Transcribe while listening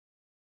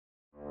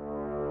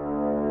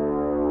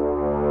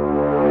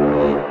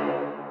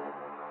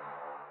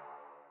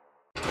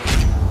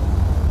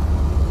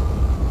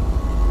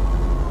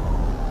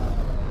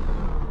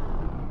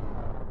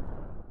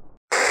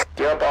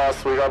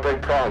boss. We got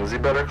big problems. You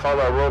better call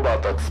that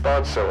robot, that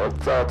spot show.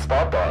 It's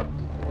Spotbot.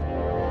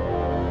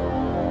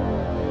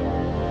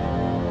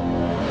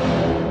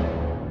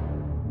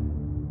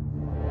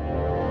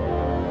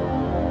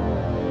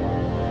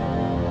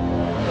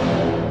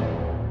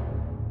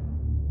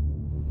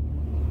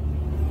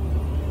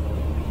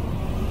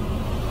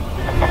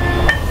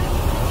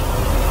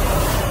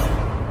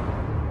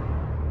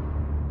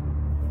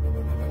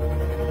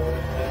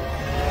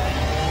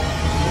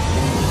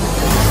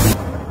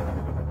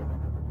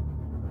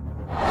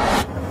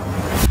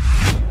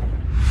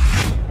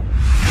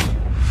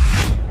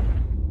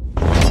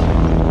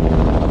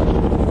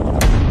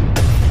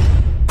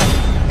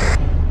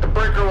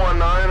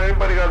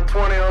 Anybody got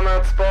 20 on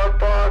that spot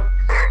bot?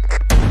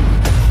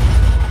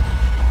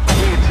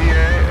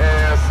 ETA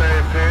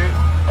ASAP.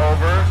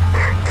 Over.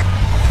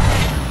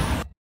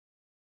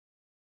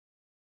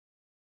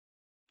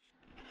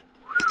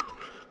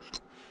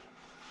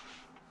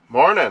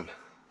 Morning.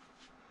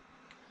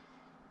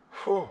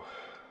 Whew.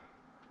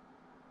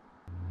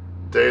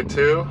 Day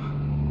 2.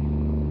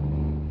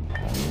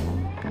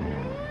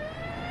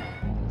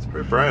 It's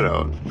pretty bright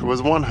out. There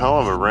was one hell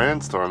of a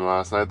rainstorm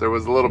last night. There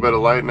was a little bit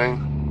of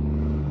lightning.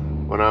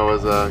 When I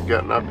was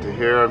getting up to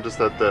here, I'm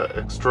just at the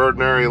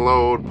extraordinary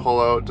load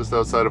pullout just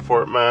outside of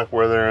Fort Mac,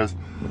 where there is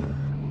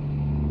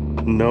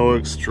no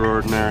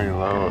extraordinary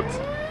loads.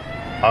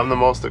 I'm the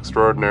most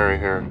extraordinary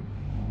here.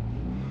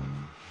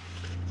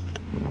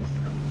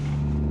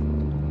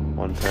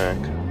 One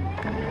tank.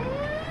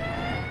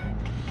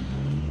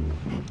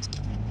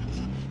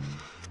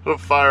 We'll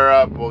fire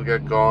up, we'll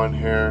get going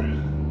here.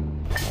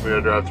 We're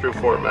gonna drive through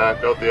Fort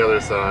Mac, out the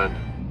other side,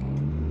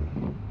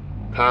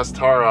 past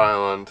Tar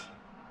Island,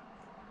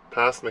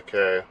 past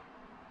McKay.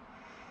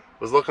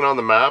 Was looking on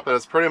the map and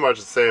it's pretty much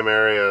the same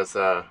area as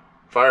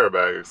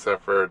Firebag,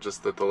 except for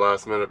just at the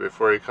last minute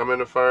before you come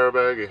into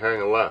Firebag, you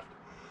hang a left.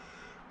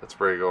 That's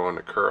where you go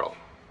into Kearl.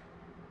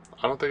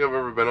 I don't think I've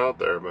ever been out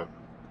there, but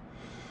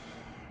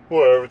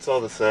whatever, it's all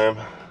the same.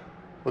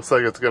 Looks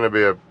like it's gonna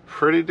be a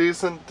pretty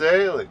decent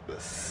day. Like, the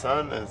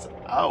sun is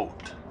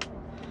out.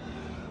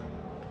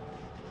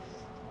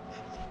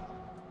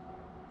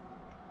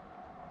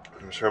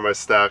 I'm sure my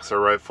stacks are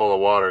right full of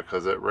water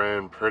because it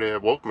rained pretty.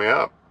 It woke me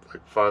up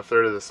like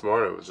 5:30 this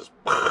morning. It was just.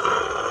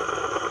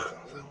 I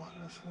was like, what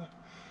is that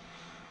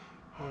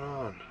going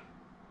on?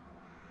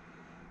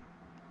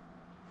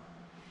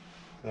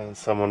 Then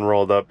someone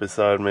rolled up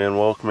beside me and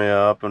woke me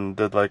up and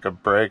did like a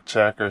brake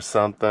check or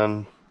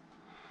something.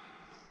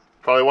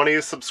 Probably one of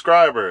you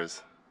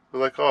subscribers.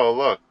 We're like, oh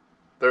look,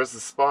 there's the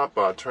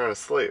Spotbot trying to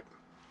sleep.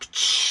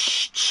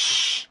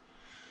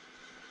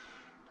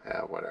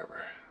 Yeah,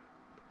 whatever.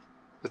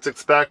 It's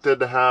expected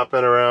to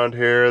happen around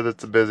here.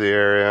 That's a busy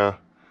area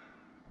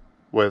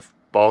with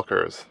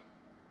bulkers.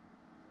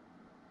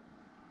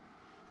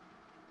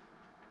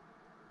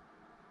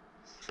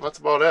 That's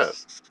about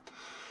it.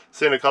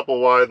 Seen a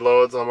couple wide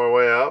loads on my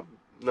way up.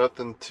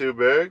 Nothing too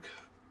big.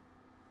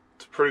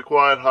 It's a pretty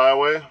quiet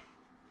highway.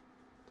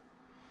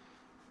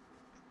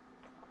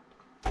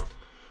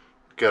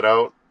 Get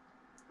out,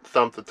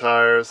 thump the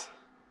tires,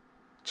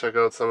 check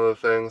out some of the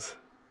things,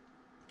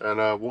 and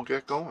we'll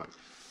get going.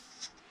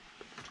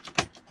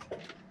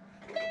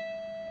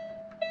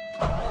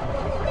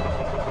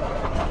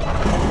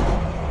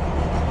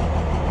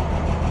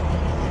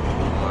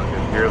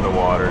 Hear the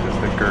water just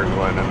a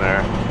gurgling in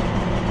there.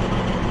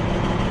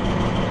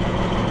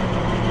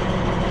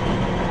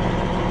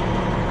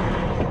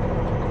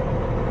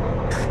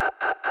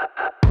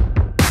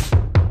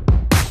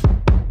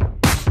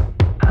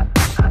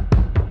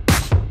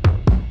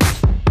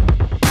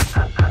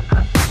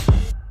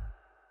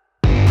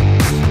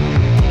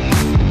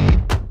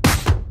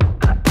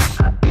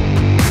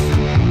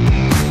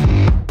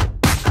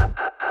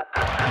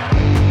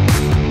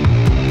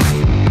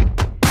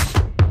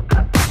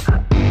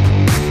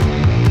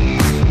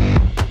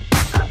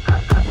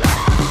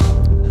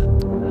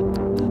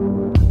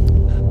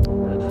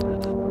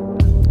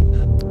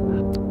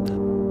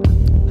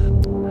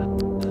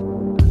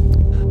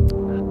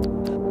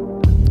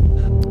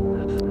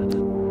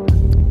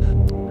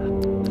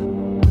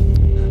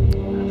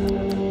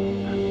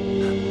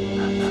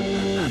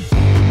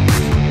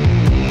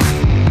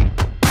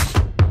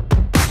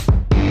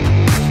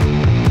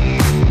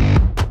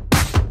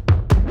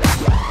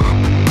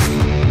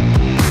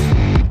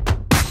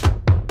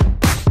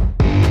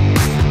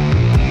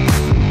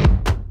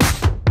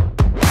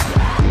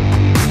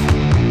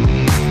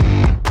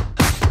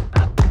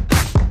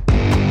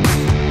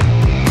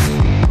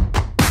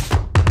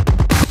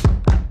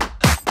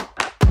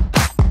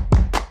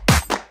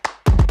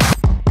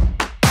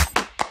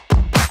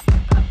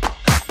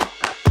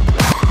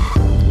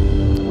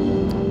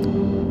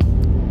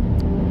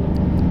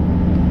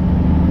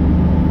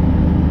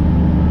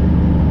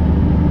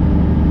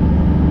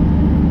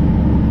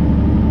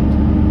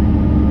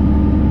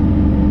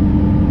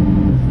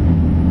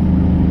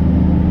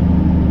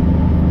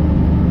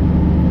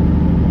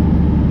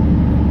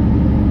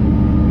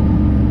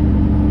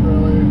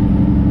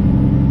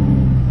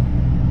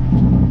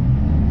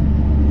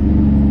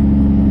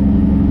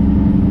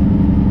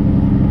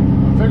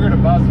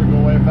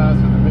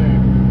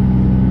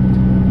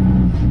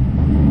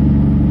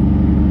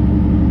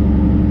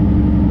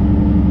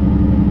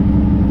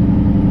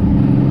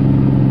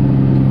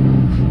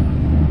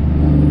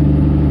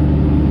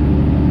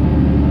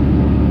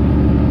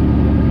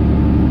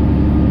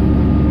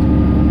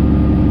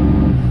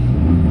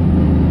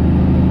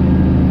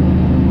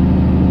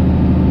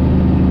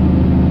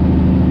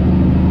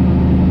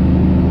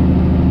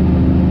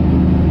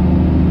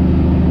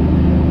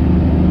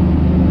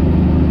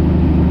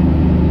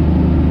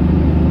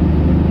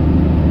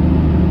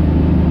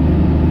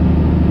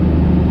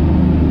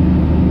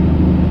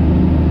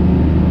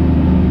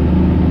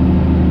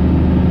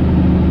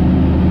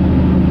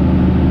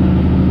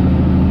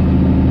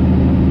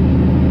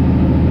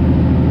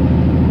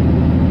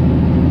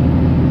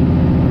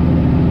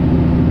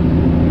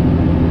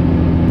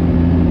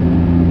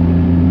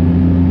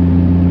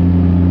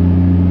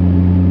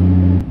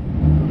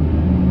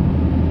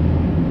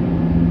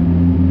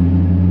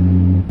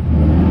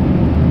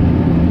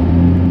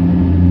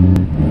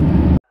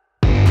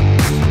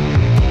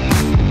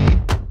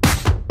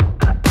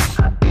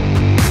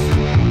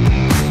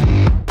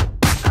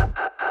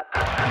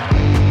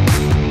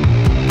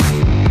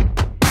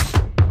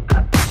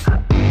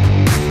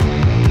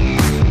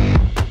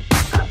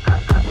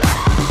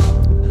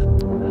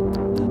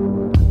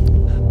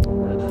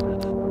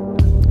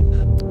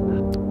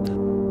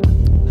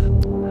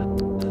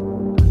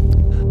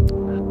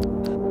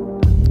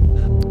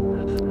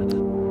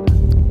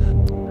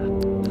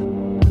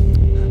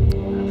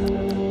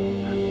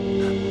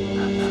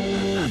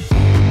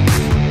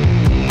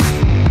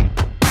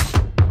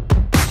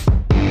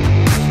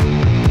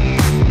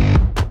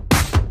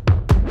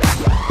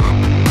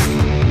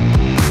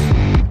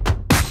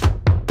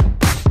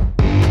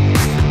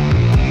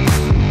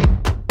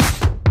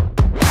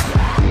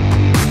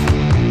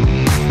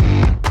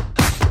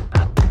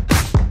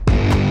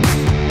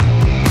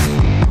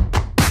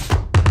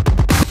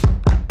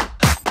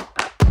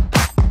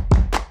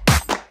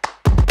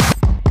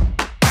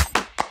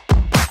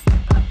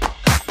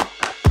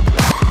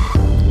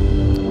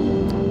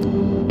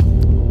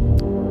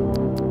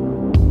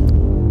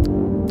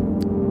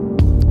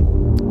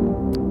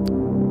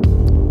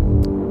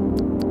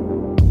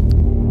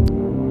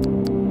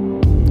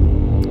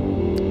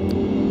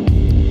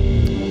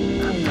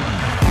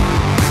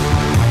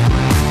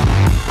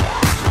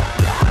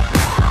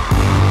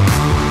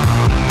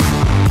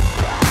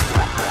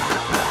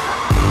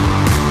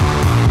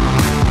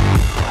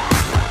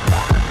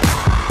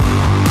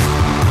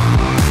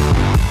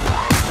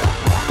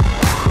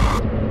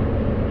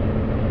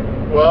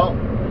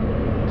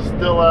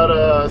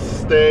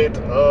 state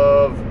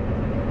of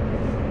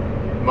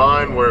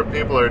mind where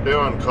people are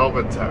doing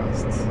COVID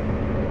tests.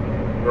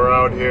 We're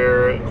out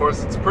here, of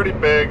course it's a pretty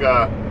big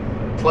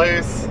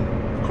place.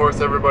 Of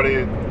course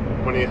everybody,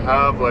 when you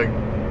have like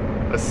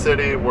a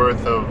city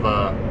worth of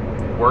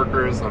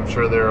workers, I'm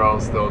sure they're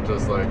all still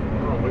just like,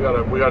 oh, we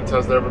gotta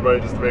test everybody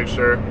just to make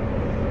sure.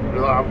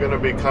 I'm gonna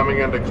be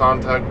coming into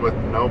contact with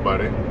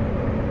nobody.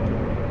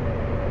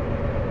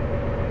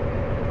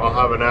 I'll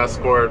have an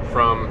escort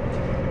from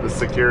the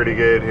security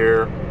gate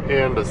here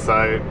into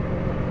site.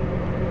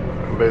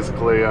 And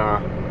basically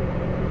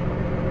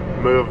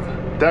move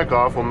deck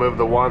off. We'll move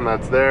the one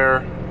that's there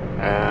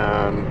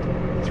and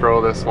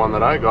throw this one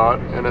that I got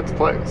in its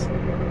place.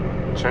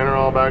 Chain her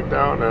all back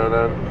down and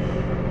then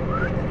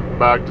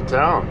back to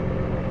town.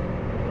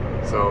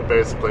 So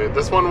basically,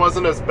 this one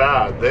wasn't as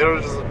bad. They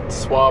don't just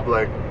swab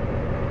like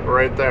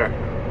right there,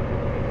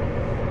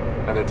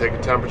 and they take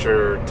a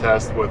temperature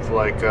test with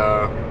like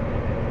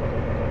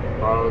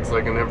it's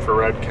like an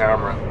infrared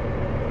camera.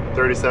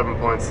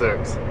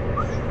 37.6.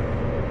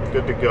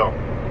 Good to go.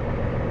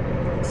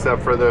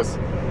 Except for this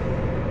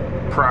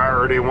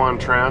priority one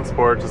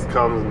transport just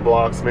comes and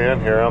blocks me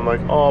in here. I'm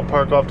like, oh, I'll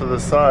park off to the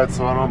side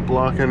so I don't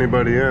block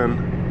anybody in.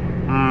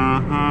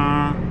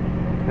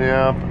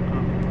 Yep.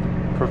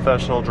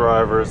 Professional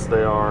drivers,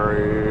 they are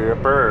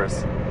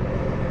yippers.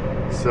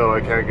 So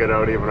I can't get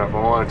out even if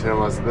I wanted to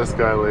unless this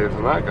guy leaves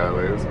and that guy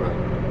leaves. But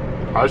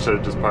I should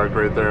have just parked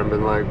right there and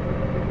been like,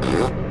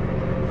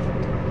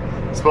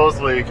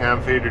 supposedly you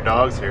can't feed your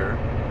dogs here.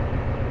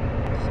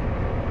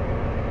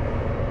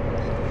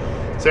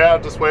 So yeah,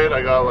 just wait.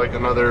 I got like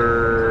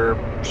another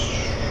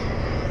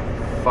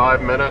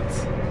 5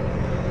 minutes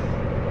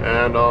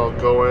and I'll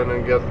go in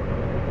and get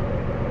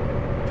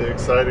the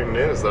exciting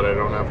news that I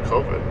don't have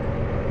COVID.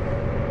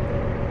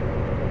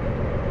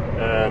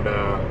 And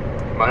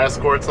my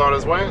escort's on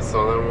his way,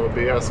 so then we'll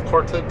be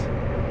escorted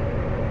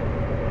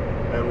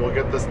and we'll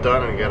get this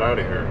done and get out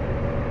of here.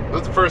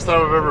 This is the first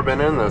time I've ever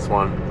been in this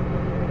one.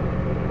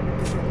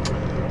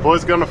 I've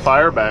always gone to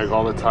Firebag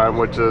all the time,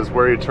 which is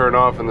where you turn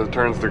off and it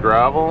turns to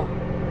gravel.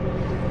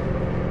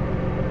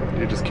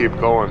 You just keep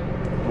going.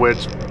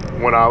 Which,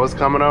 when I was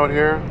coming out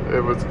here,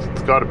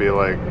 it's got to be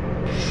like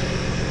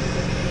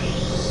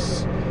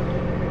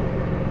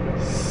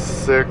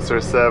 6 or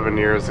 7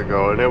 years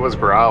ago, and it was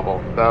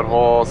gravel. That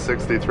whole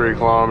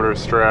 63-kilometer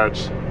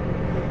stretch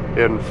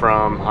in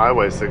from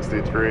Highway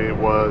 63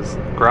 was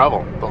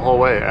gravel the whole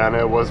way, and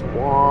it was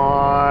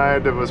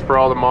wide. It was for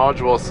all the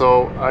modules,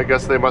 so I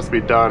guess they must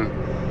be done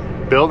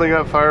building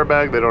at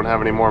Firebag. They don't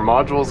have any more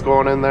modules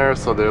going in there,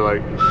 so they're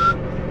like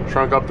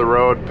shrunk up the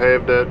road,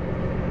 paved it,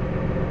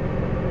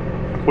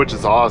 which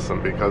is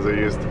awesome because it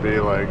used to be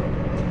like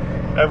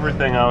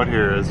everything out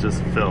here is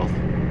just filth.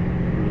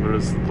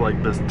 There's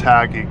like this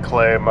tacky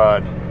clay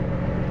mud,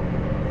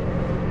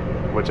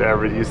 which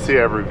you see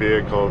every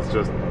vehicle is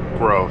just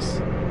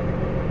gross.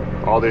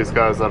 All these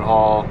guys that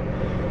haul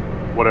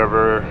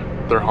whatever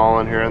they're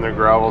hauling here in their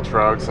gravel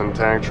trucks and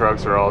tank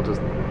trucks are all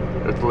just,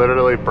 it's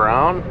literally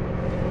brown,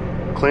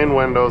 clean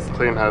windows,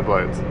 clean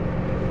headlights,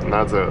 and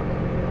that's it.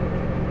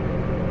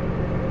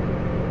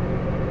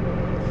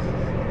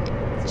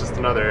 It's just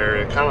another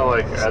area, kind of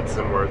like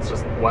Edson, where it's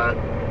just wet,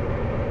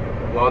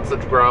 lots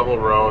of gravel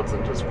roads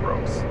and just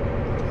gross.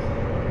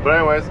 But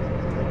anyways,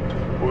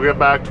 we'll get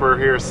back to her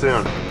here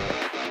soon.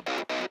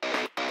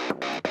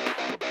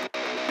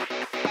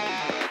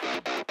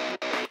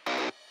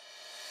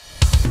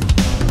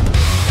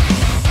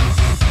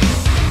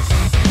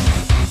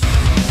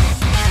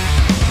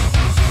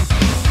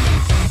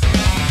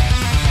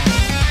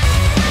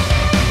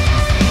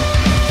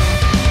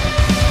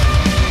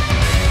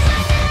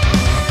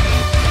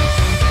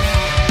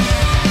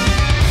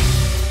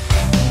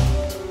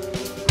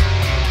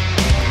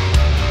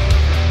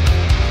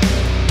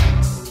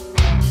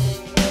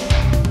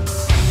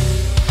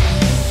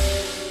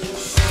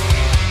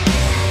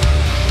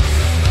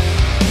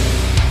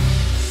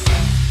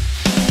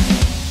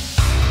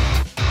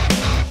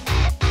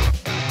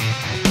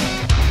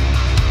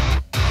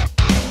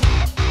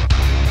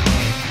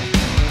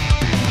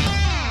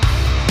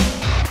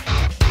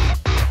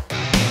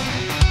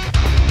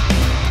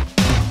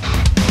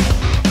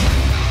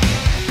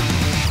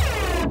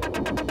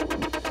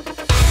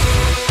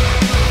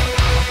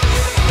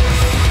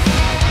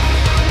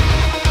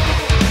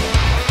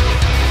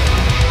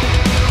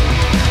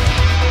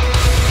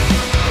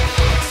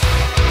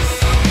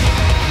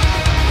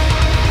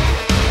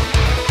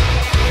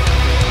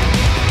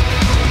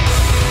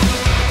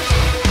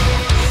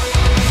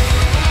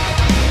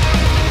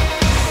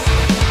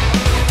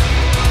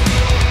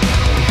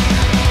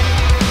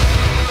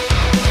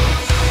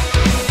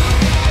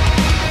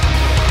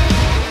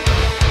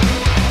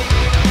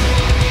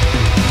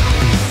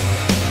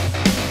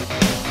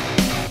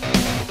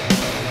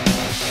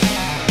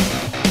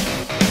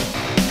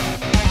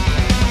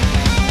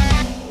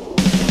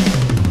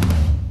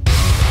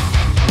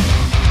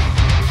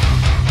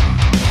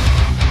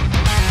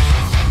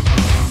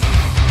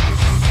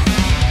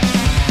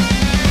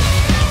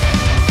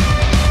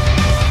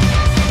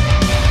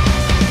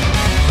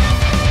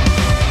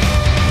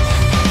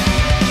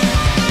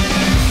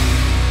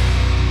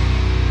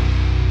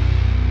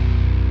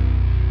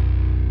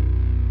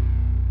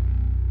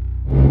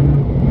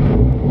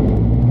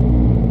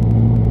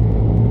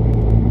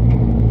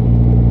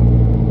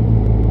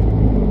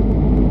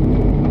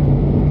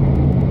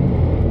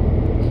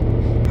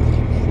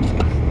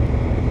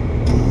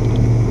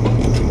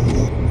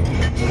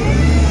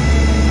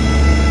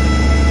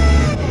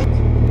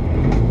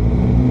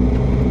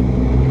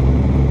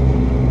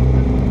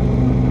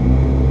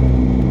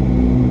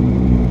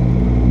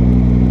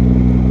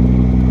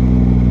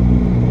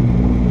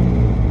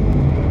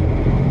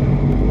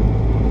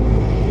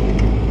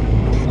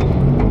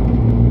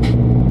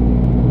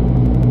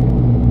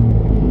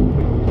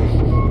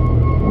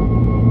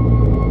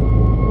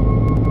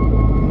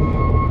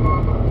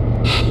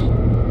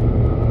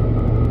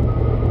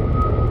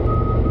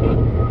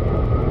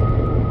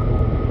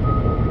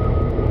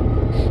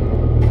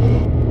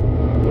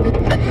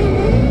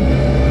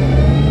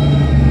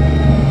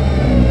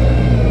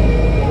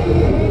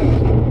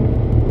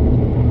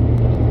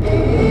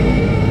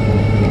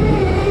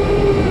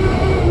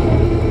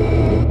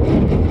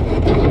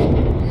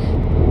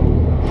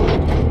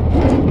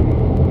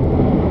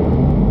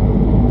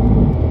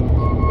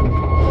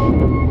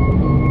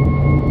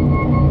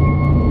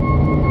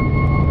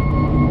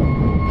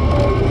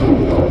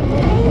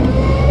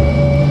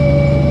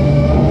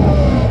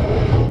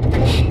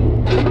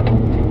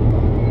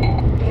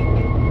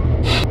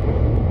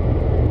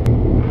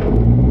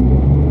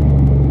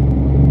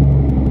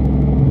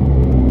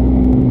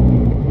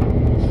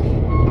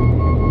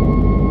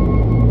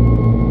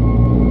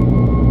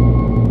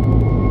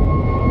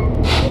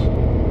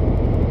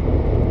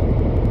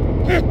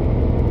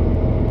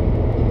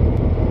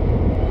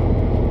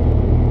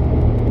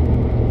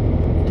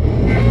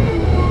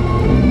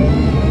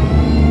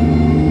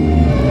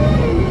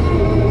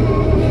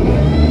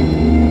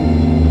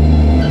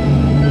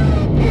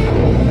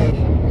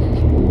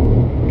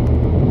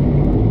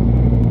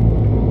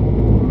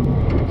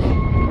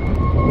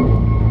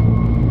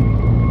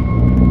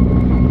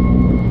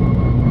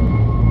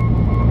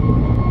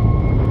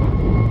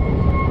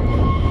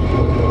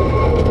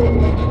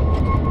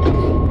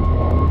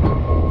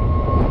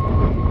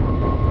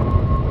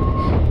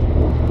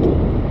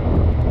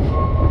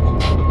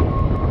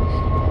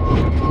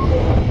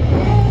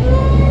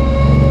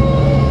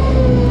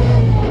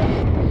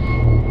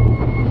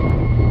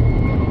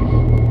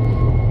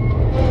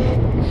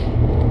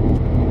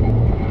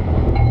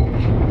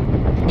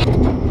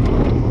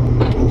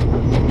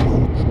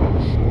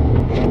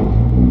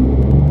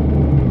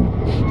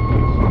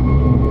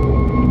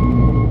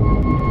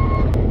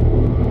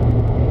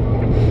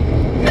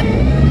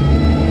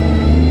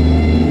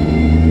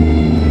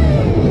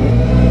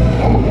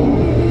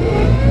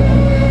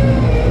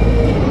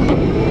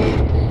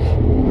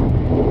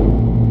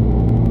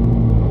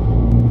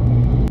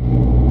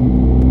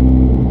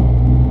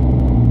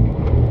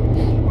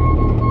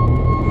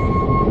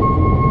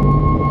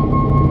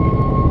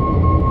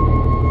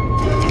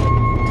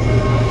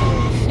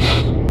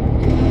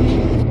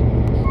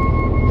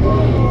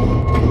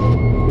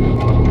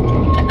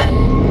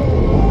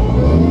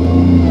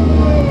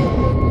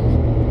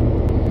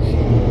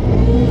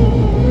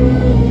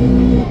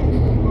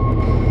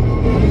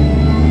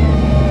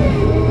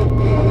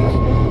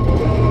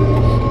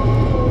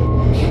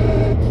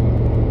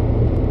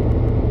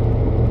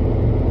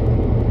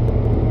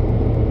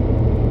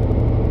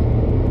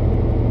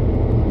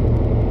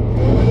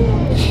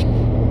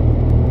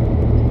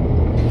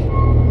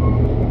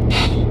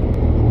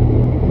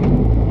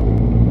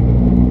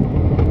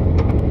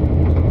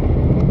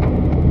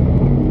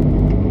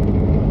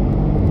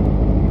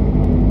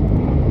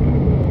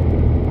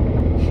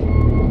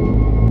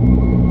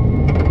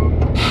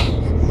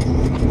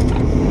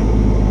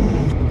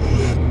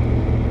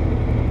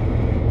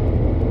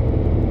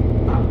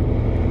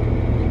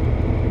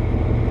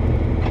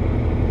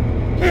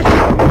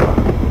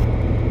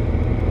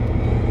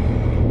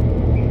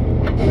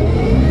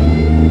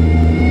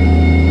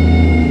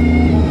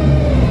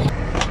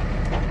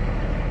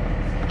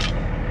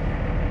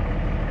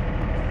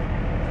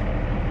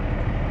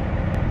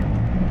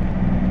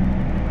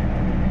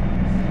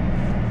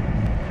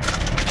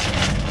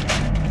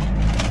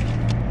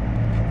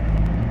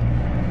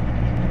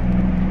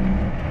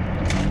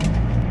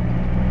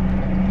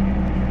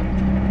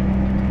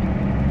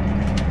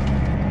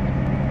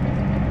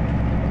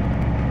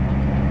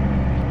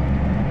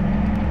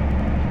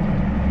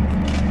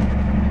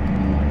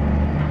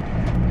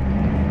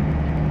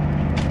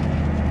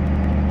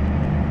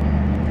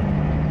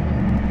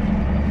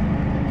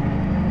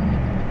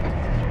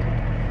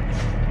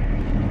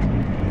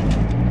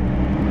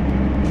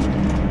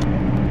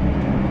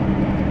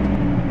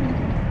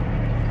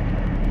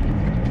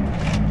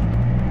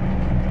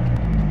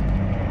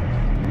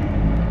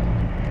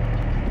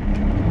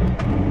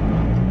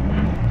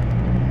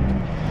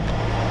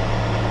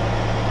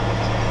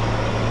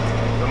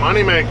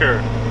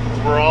 moneymaker. It's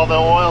where all the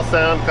oil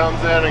sand comes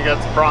in and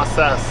gets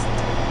processed.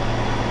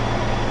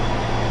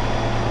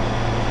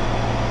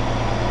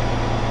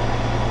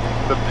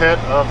 The pit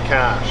of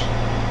cash.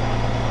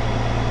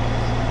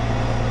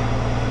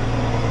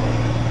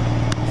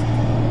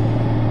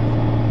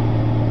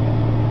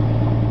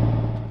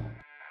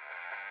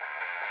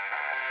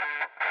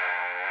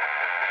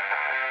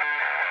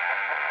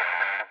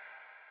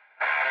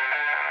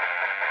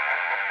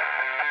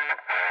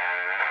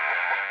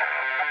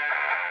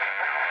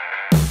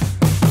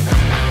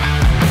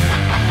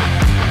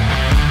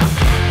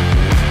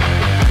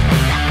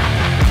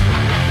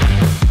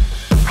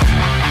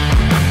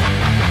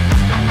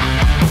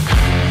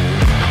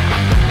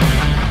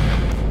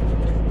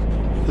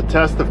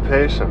 Test of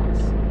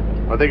patience.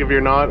 I think if you're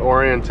not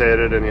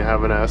orientated and you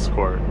have an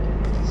escort,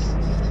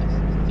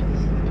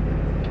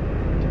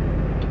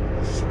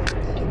 it's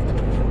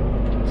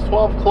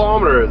 12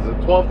 kilometers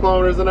at 12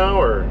 kilometers an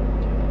hour.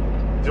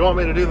 Do you want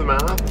me to do the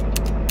math?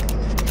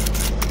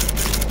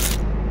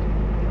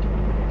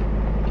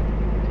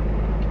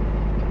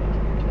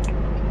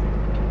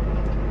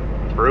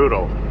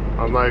 Brutal.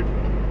 I'm like,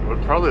 well,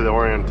 probably the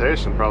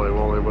orientation probably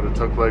only would have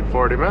took like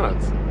 40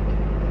 minutes.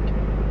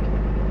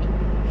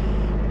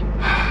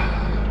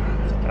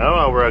 Oh,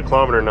 well, we're at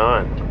kilometer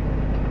 9.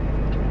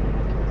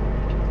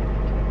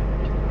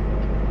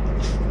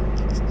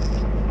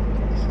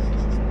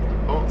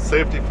 Oh,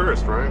 safety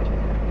first, right?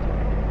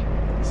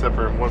 Except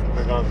for one,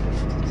 I got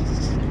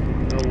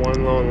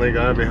one lonely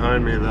guy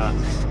behind me that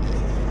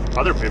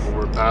other people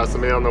were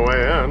passing me on the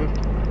way in.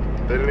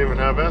 They didn't even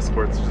have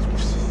escorts.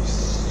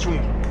 Just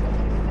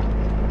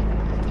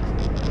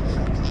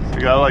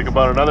we got like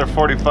about another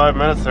 45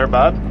 minutes there,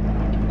 bud.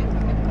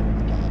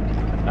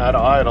 At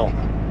idle.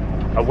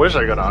 I wish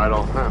I could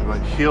idle. My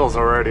heel's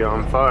already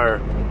on fire.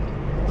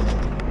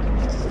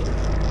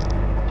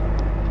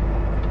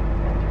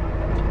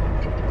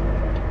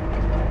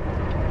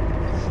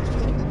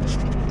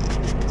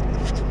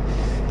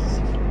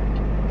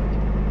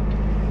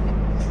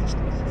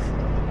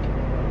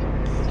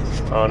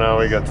 Oh, now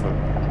we got some.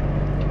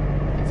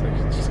 It's like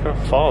you're just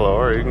gonna follow,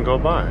 or you can go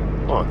by.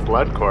 Oh, it's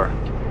lead core.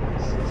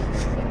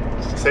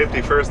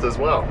 Safety first as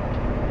well.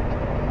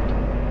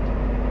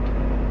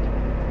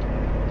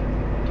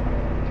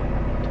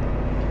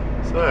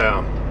 So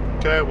yeah,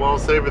 okay, well,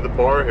 savor the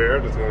pour here.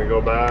 Just gonna go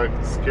back,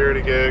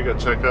 security gig, I'll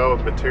check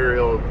out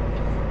material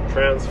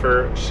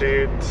transfer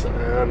sheet,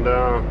 and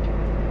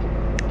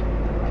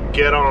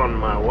get on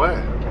my way.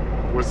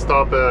 We'll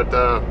stop at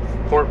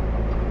Port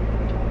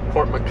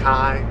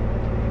Mackay,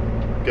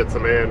 get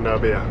some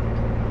A&W,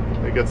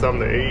 get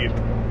something to eat,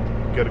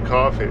 get a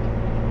coffee.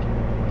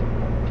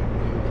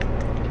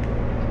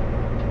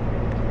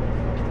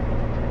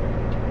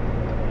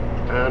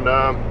 And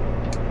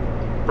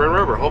Burn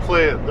River,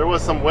 hopefully there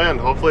was some wind,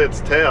 hopefully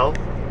it's tail.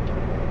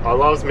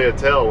 Allows me a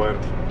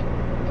tailwind,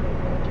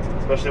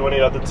 especially when you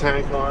got the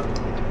tank on.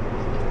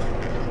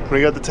 When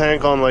you got the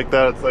tank on like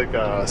that, it's like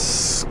a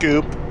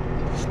scoop.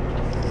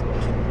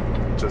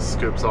 Just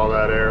scoops all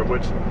that air,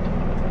 which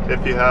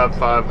if you have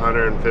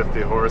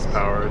 550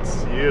 horsepower,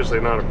 it's usually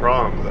not a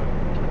problem. But,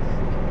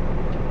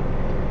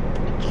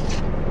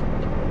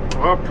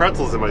 oh,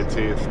 pretzels in my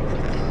teeth.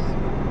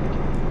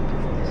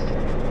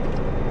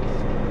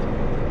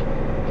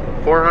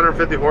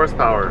 450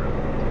 horsepower.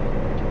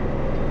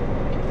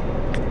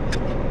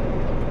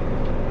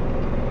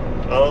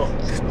 Oh,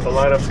 the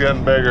lineup's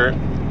getting bigger.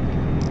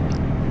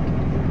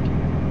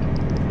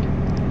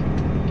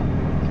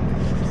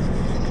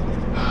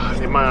 I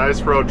need my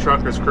Ice Road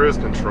Truckers cruise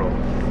control.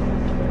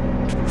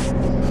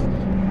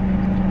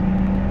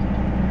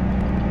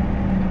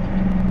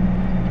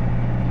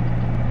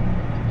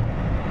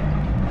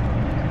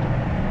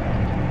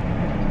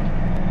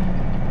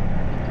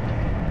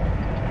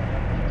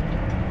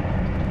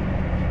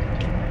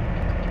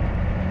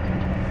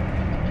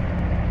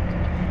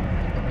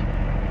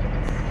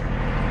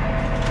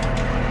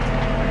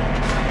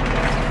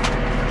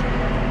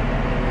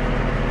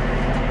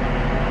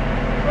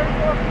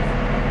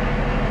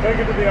 Take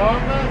it to the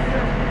office?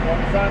 Want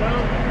to sign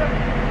out?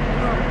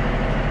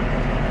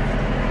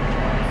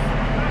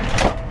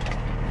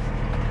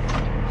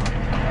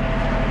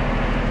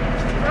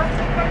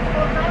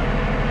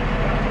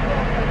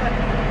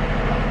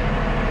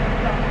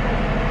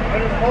 I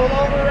just pulled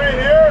over right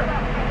here.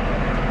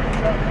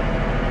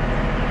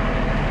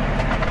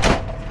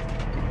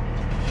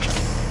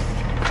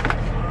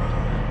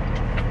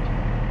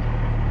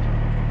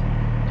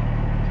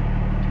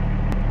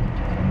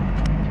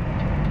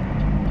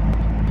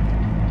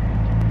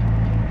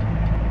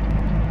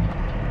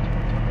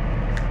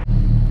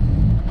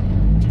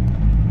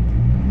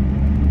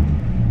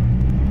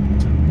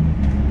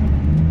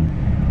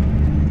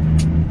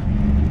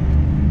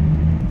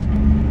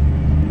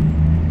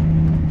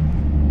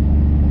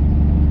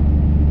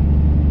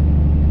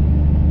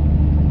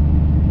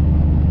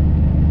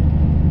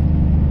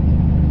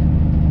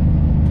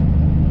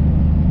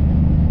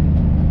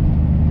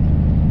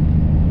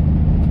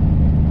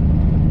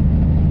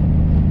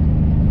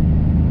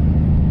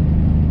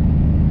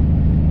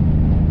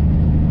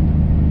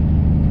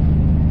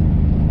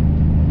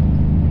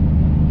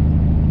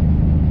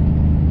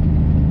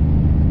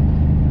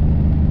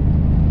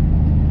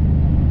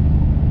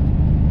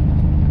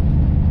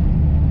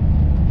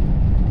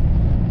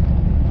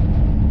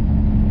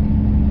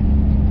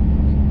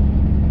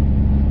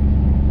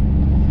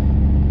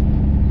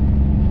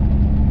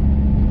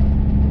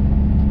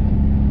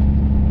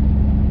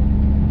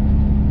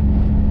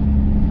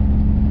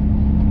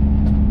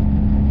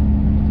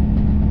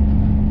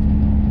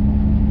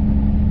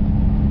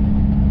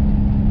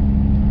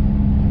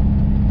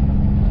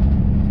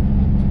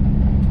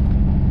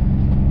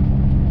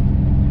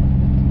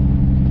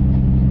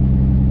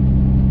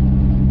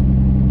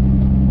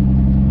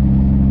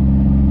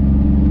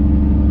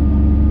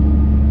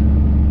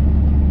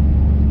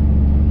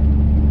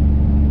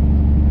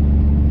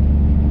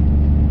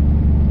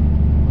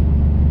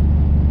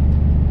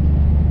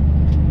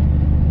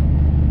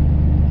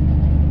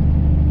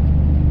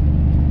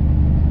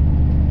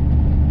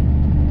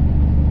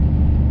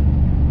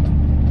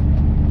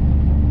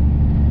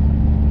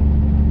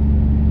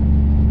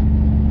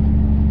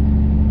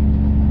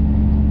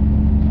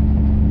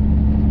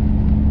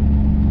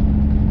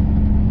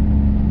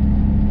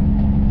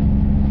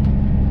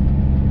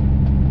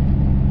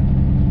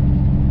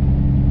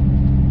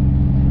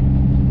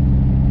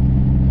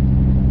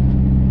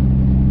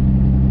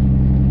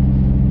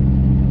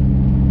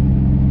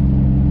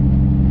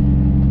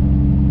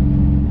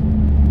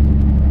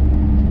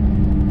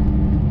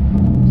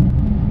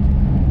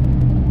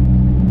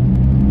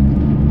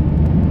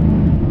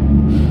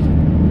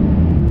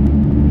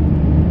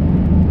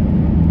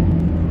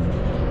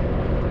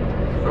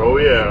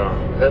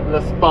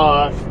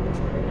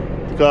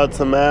 got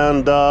some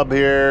man dub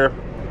here.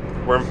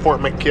 We're in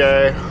Fort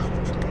McKay,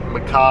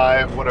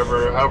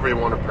 whatever, however you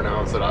want to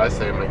pronounce it. I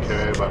say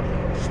McKay,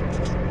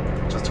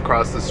 but just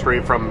across the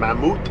street from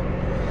Mammoth.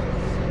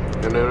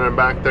 And then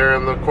back there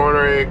in the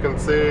corner, you can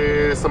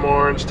see some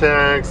orange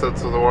tanks.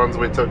 That's the ones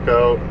we took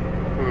out.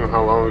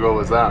 How long ago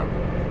was that?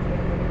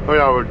 Oh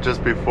yeah,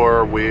 just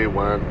before we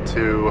went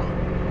to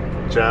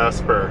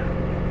Jasper.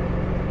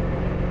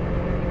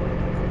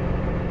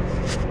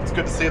 It's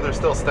good to see they're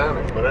still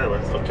standing, but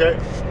anyways, okay.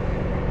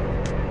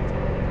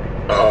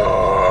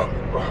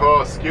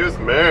 Oh, excuse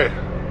me.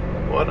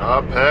 What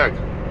a peg.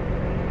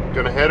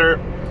 Gonna hit her.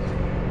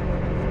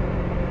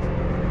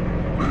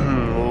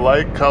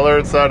 Light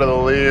colored side of the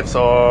leaves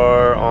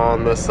are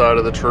on this side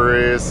of the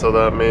trees, so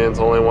that means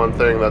only one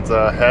thing, that's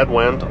a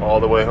headwind all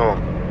the way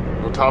home.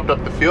 We topped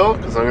up the fuel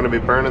because I'm going to be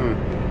burning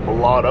a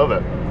lot of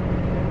it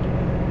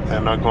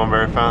and not going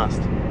very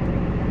fast.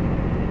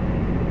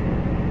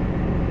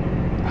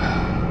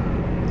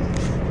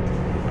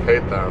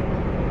 Hate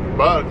that,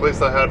 but at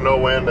least I had no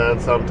wind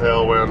and some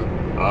tailwind.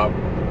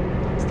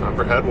 It's time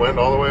for headwind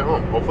all the way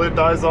home. Hopefully it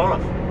dies off.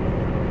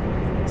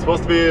 It's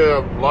supposed to be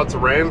lots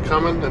of rain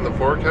coming in the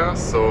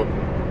forecast, so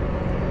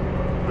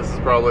this is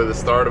probably the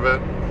start of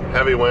it.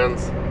 Heavy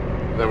winds,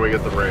 then we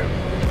get the rain.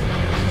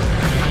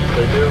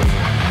 They do.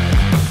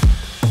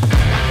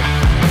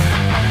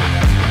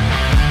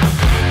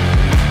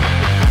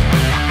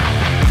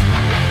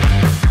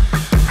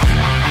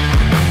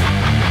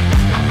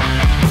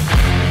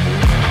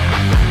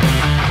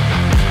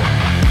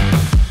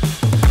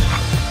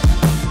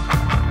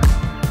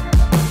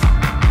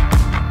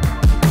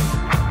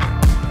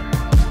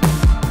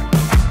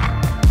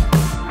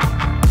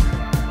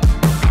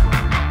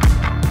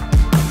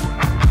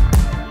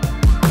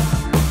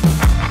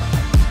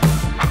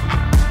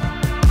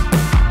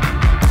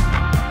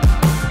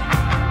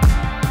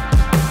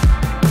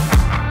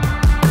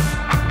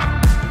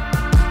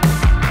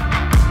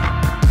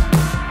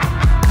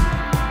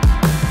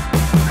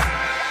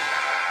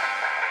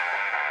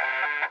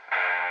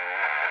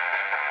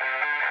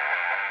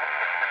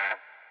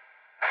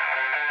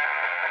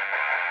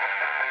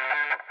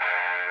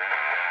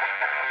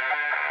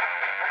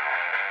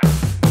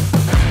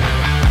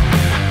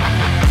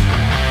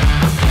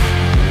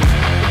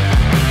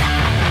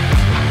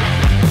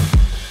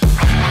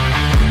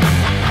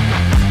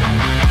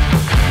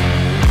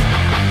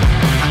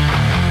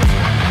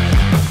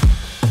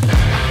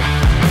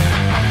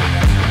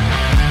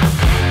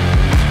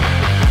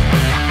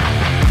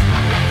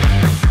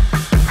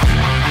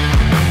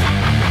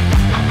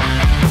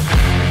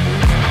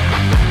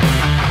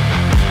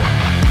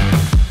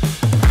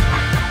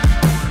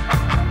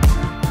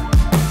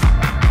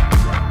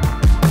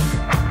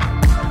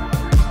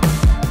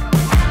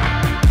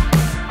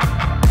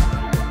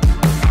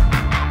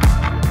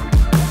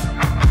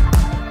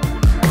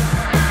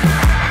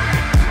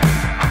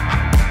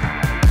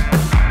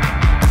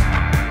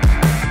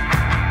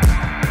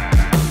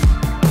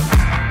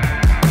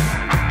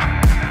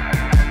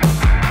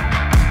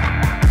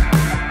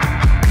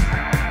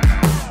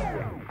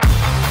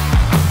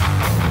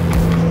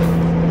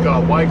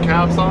 White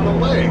caps on the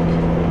lake.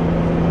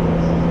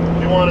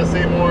 If you want to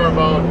see more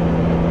about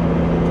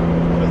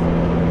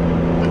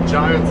the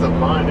giants of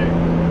mining,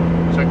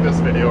 check this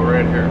video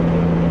right here.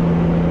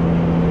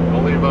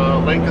 I'll leave a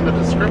link in the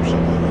description.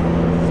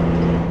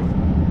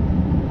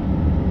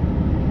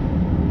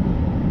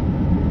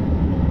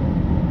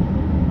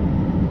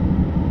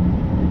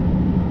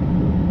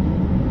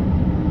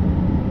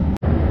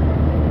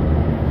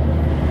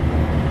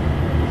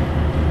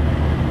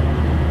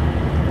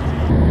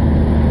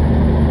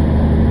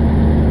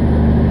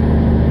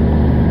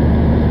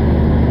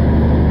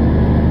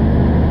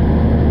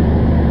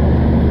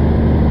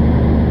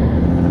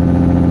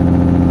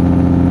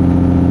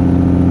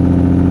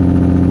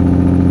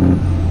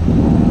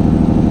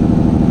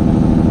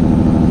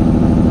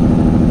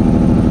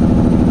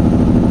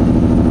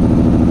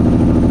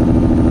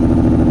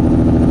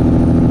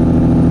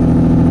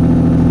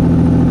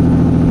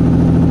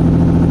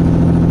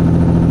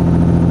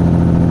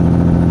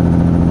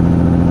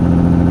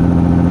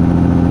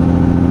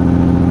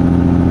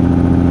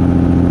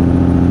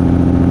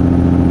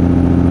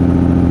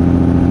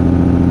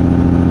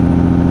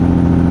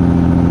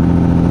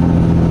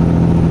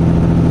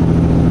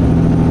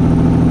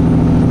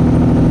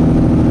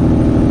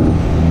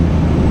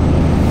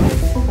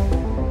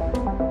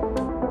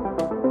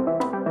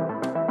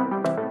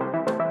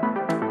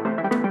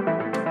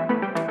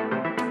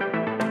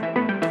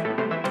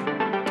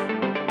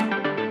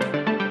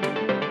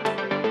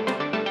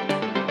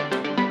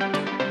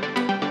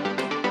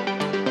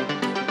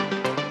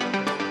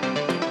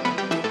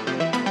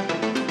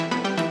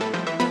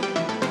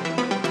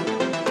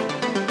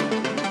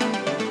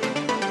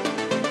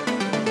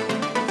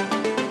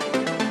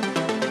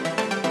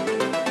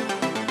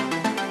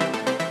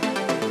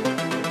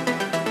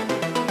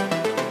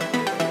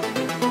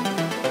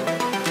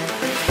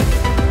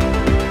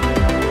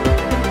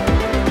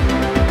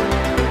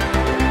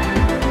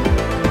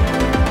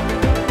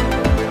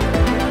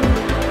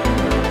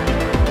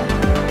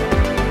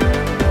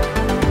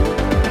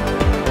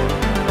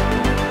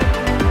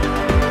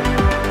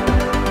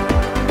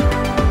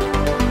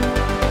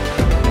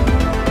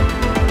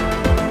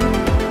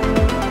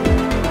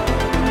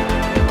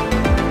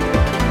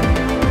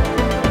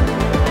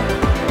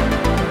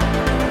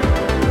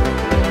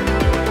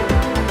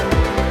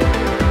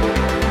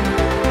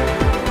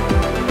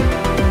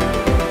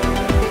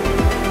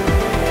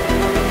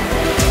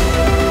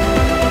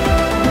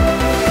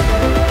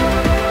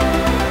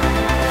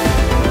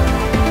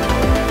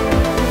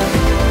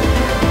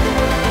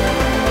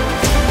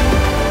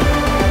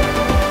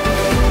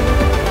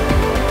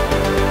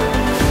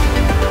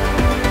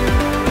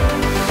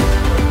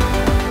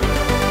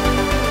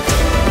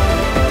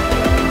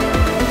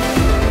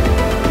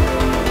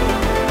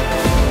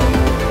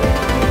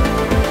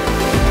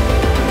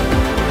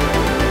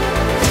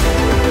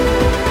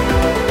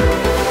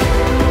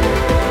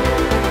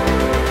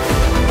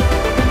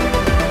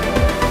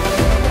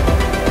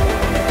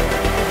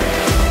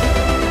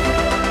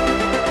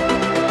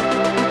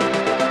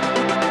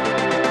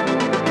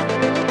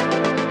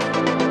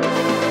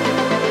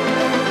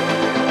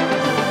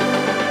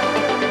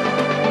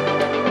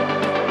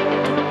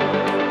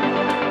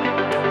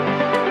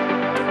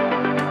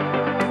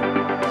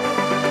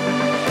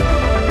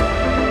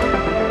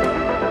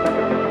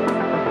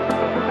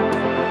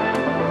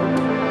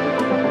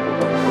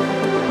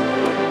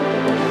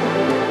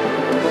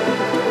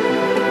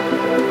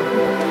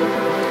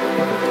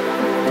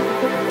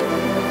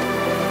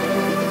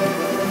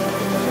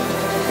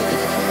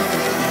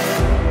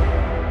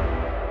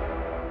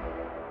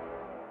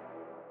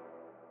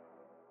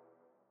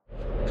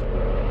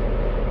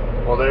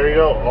 Well, there you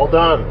go, all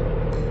done.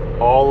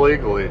 All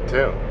legally,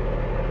 too.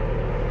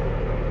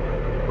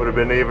 Would have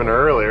been even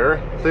earlier.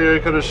 I think I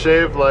could have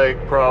shaved like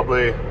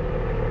probably,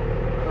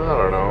 I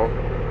don't know,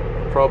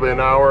 probably an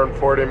hour and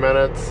 40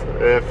 minutes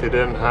if you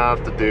didn't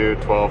have to do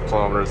 12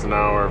 kilometers an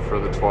hour for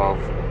the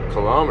 12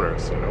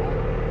 kilometers, you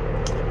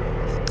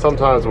know.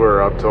 Sometimes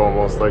we're up to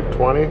almost like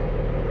 20.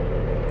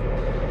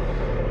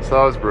 So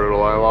that was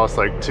brutal. I lost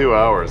like 2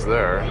 hours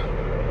there.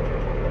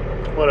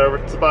 Whatever,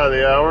 it's by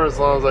the hour as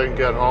long as I can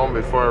get home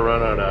before I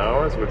run out of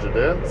hours, which I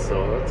did,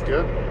 so that's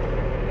good.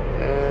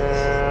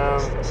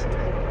 And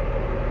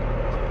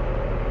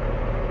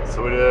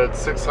so we did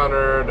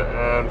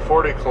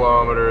 640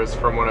 kilometers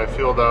from when I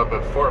fueled up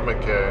at Fort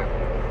McKay,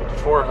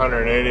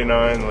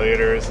 489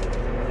 liters,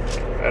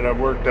 and it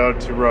worked out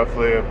to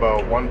roughly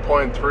about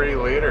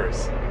 1.3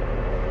 liters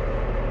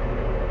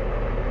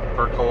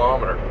per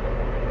kilometer.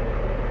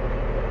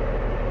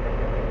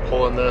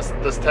 Pulling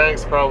this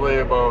tank's probably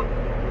about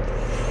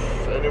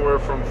anywhere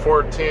from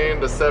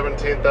 14 to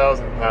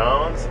 17,000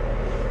 pounds.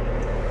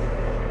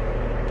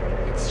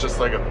 It's just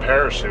like a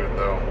parachute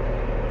though.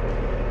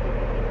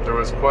 There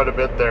was quite a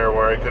bit there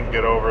where I couldn't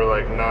get over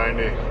like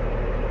 90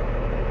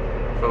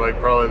 for like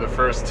probably the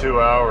first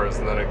 2 hours,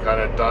 and then it kind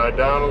of died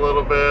down a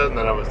little bit, and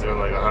then I was doing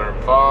like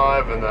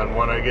 105, and then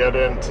when I get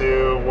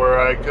into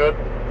where I could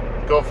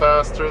go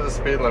faster, the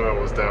speed limit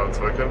was down,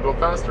 so I couldn't go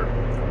faster.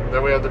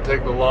 Then we had to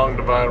take the long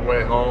divided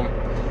way home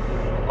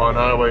on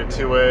Highway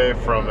 2A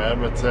from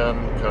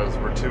Edmonton because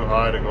we're too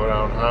high to go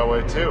down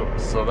Highway 2.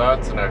 So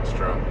that's an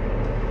extra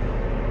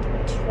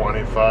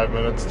 25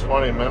 minutes,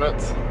 20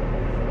 minutes.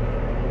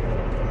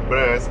 But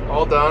anyways,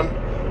 all done.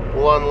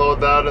 We'll unload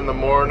that in the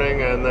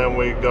morning, and then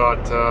we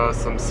got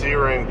some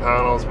C-ring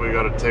panels we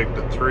got to take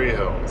to Three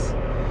Hills.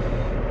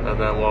 And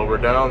then while we're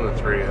down the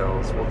Three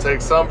Hills, we'll take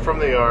some from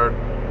the yard.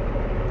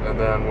 And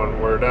then when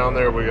we're down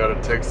there, we got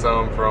to take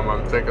some from,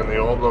 I'm thinking, the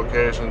old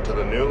location to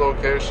the new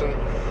location,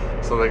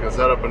 so they can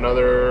set up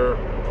another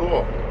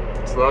pool.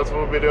 So that's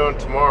what we'll be doing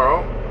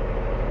tomorrow.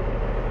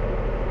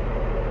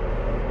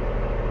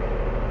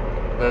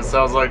 And it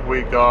sounds like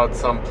we got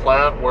some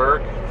plant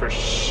work for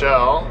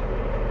Shell,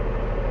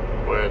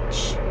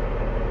 which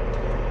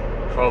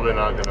probably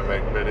not going to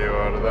make video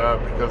out of that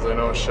because I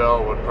know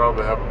Shell would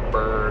probably have a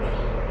bird.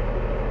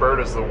 Bird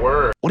is the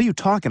word. What are you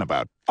talking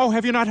about? Oh,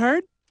 have you not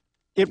heard?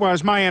 It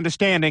was my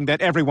understanding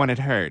that everyone had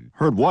heard.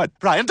 Heard what?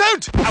 Brian,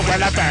 don't! Oh,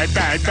 well, a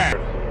bird.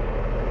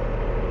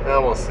 Yeah,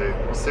 we'll see.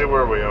 We'll see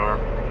where we are.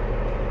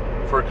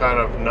 If we're kind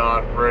of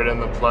not right in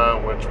the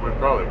plant, which we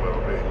probably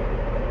will be.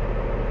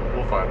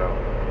 We'll find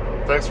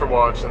out. Thanks for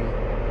watching.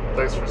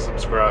 Thanks for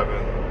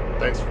subscribing.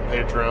 Thanks for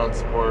Patreon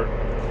support.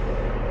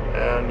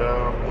 And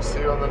we'll see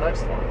you on the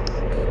next one.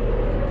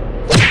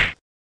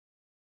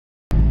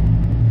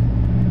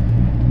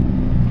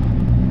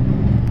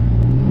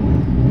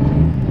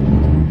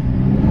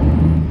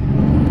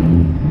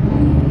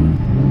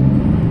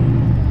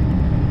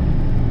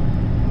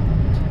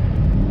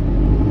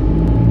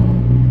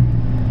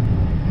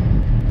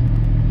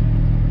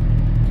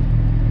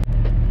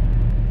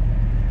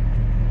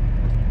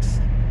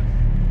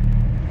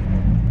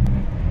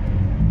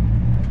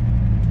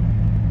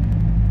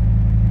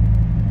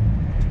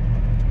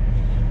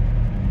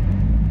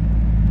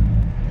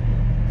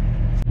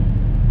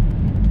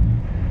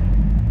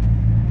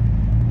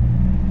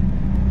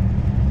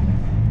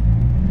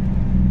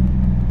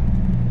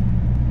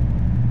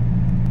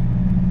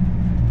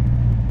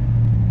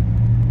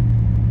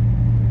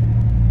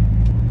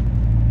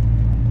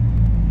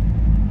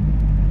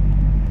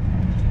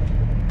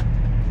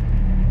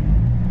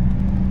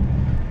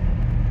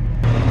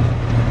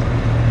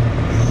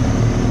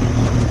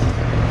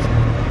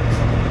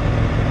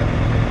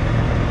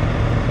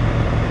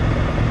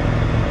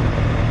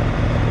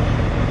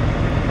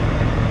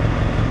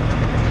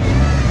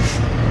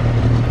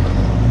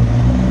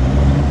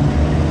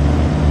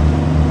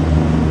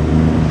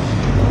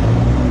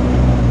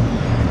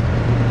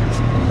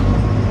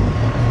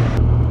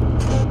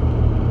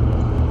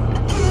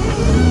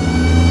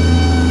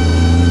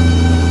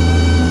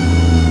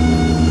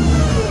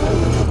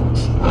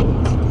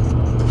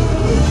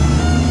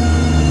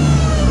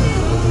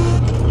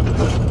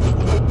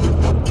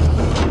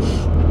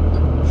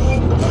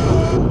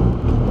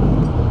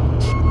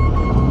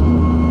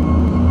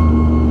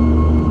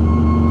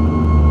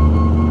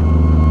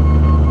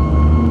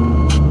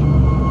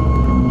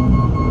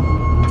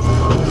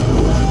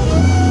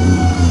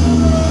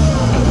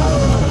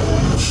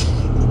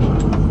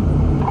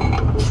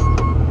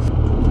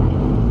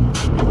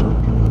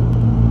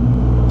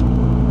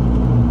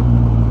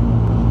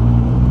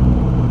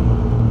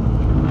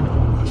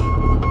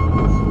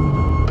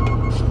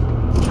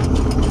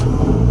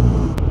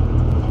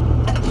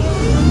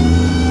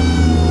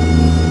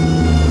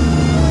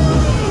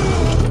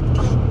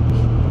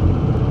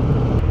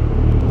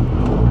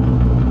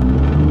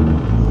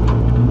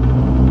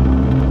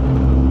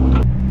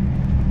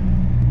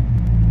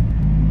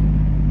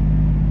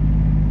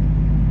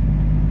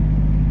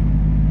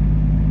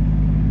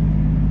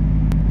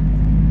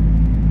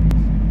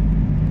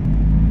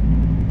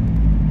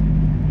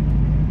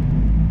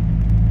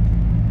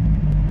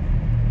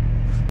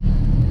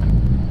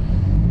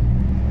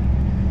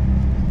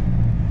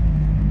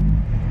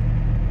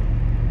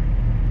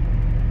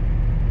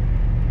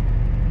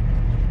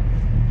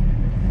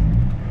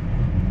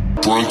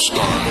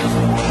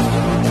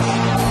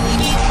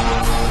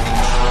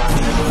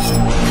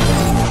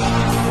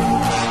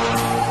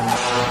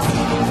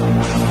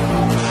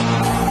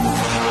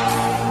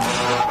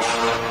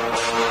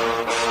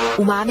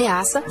 Uma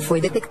ameaça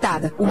foi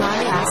detectada. Uma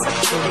ameaça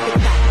foi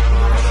detectada.